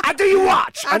 How do you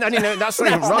watch? And that's not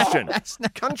even Russian.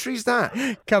 Country's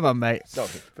that? Come on, mate. Sorry,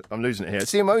 I'm losing it here.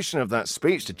 It's the emotion of that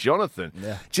speech to Jonathan.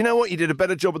 Yeah. Do you know what? You did a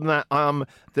better job than that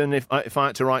than if I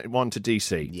had to write one to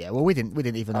DC. Yeah, well, we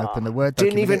didn't even open the Word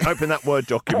document. Didn't even open that Word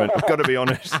document. I've got to be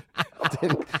honest.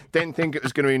 Didn't think it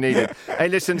was going to be needed. Hey,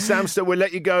 listen, Samster, we'll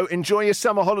let you go. Enjoy your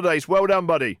summer holidays. Well done,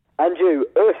 buddy. And you,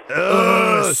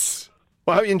 us.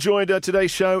 Well, I hope you enjoyed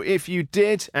today's show. If you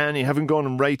did, and you haven't gone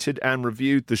and rated and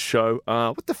reviewed the show,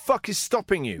 what the fuck is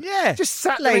stopping you? Yeah. Just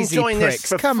sat there Lazy enjoying pricks. this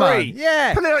for Come free. on.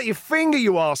 Yeah. Pull it out your finger,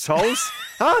 you assholes.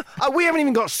 Huh? We haven't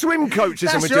even got swim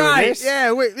coaches and we're doing this.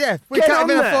 Yeah, we Get can't on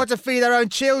even there. afford to feed our own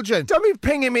children. Don't be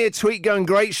pinging me a tweet going,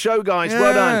 great show, guys.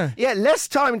 Well done. Yeah, less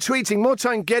time tweeting, more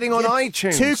time getting on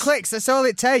iTunes. 2 clicks, that's all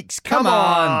it takes. Come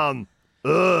on.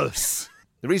 Us.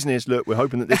 The reason is, look, we're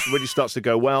hoping that this really starts to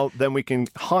go well. Then we can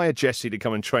hire Jesse to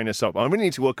come and train us up. I really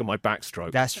need to work on my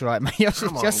backstroke. That's right, mate. Your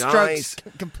stroke's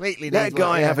completely... Let a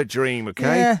guy have a dream,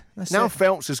 okay? Yeah, now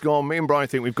Phelps has gone. Me and Brian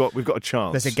think we've got a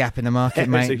chance. There's a gap in the market,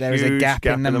 mate. There is a gap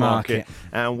in the market.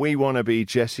 And we want to be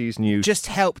Jesse's new... Just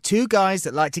help 2 guys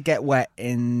that like to get wet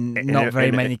in not very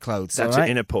many clothes. That's all right?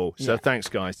 it, in a pool. So thanks,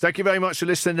 guys. Thank you very much for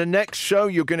listening. The next show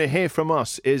you're going to hear from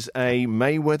us is a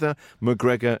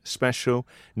Mayweather-McGregor special.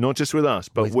 Not just with us,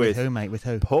 but with who, mate? With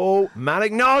who? Paul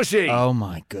Malignaggi. Oh,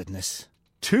 my goodness.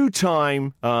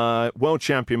 2-time world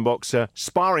champion boxer,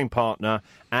 sparring partner,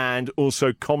 and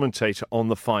also commentator on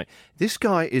the fight. This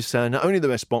guy is not only the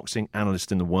best boxing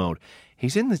analyst in the world,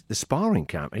 he's in the sparring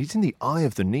camp. He's in the eye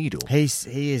of the needle. He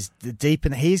is deep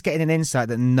in. He's getting an insight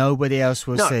that nobody else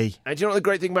will see. And do you know what the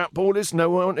great thing about Paul is?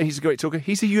 He's a great talker.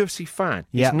 He's a UFC fan.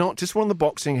 Yep. He's not just one of the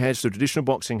boxing heads, the traditional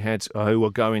boxing heads who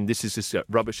are going, this is just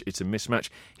rubbish, it's a mismatch.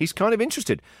 He's kind of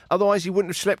interested. Otherwise, he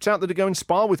wouldn't have schlepped out there to go and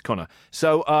spar with Conor.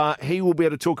 So he will be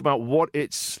able to talk about what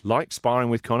it's like sparring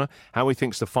with Conor, how he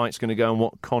thinks the fight's going to go, and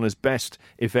what Conor's best,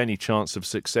 if any, chance of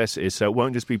success is. So it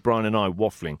won't just be Brian and I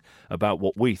waffling about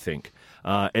what we think.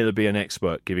 It'll be an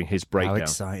expert giving his breakdown. How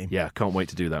exciting. Yeah, can't wait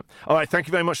to do that. All right, thank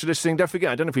you very much for listening. Don't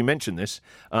forget, I don't know if we mentioned this,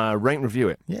 rate and review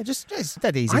it. Yeah, it's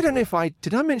dead easy. I don't know if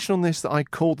did I mention on this that I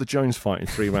called the Jones fight in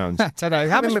 3 rounds? I don't know.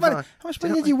 How much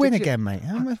money did you win again, mate?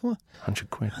 How much? 100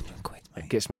 quid. 100 quid, mate. It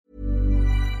gets me.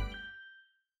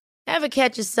 Ever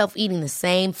catch yourself eating the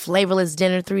same flavorless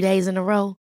dinner 3 days in a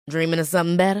row? Dreaming of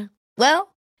something better?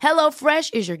 Well,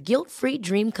 HelloFresh is your guilt-free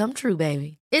dream come true,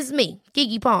 baby. It's me,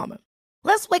 Keke Palmer.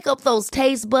 Let's wake up those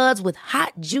taste buds with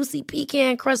hot, juicy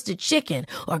pecan-crusted chicken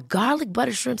or garlic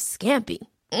butter shrimp scampi.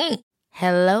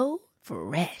 Hello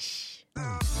Fresh.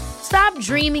 Stop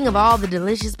dreaming of all the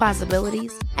delicious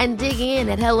possibilities and dig in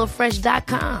at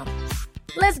HelloFresh.com.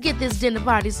 Let's get this dinner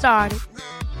party started.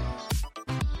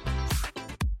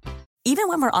 Even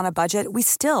when we're on a budget, we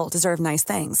still deserve nice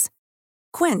things.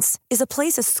 Quince is a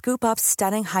place to scoop up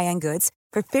stunning high-end goods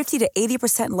for 50 to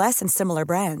 80% less than similar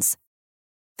brands.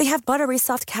 They have buttery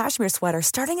soft cashmere sweaters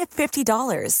starting at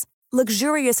 $50,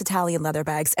 luxurious Italian leather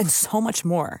bags, and so much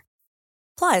more.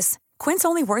 Plus, Quince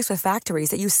only works with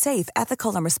factories that use safe,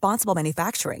 ethical, and responsible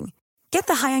manufacturing. Get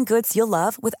the high-end goods you'll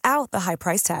love without the high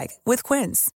price tag with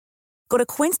Quince. Go to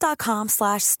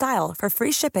quince.com/style for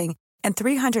free shipping and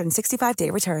 365-day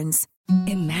returns.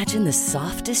 Imagine the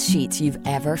softest sheets you've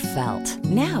ever felt.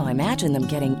 Now imagine them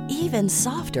getting even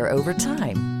softer over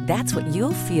time. That's what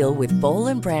you'll feel with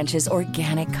Boll & Branch's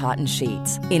organic cotton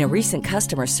sheets. In a recent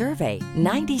customer survey,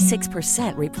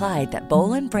 96% replied that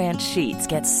Boll & Branch sheets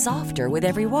get softer with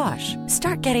every wash.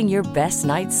 Start getting your best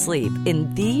night's sleep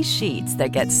in these sheets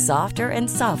that get softer and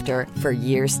softer for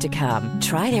years to come.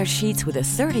 Try their sheets with a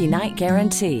 30-night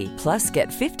guarantee. Plus, get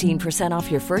 15%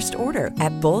 off your first order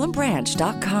at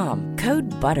bollandbranch.com. Code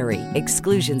BUTTERY.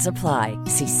 Exclusions apply.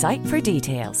 See site for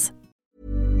details.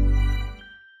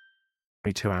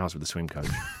 2 hours with the swim coach.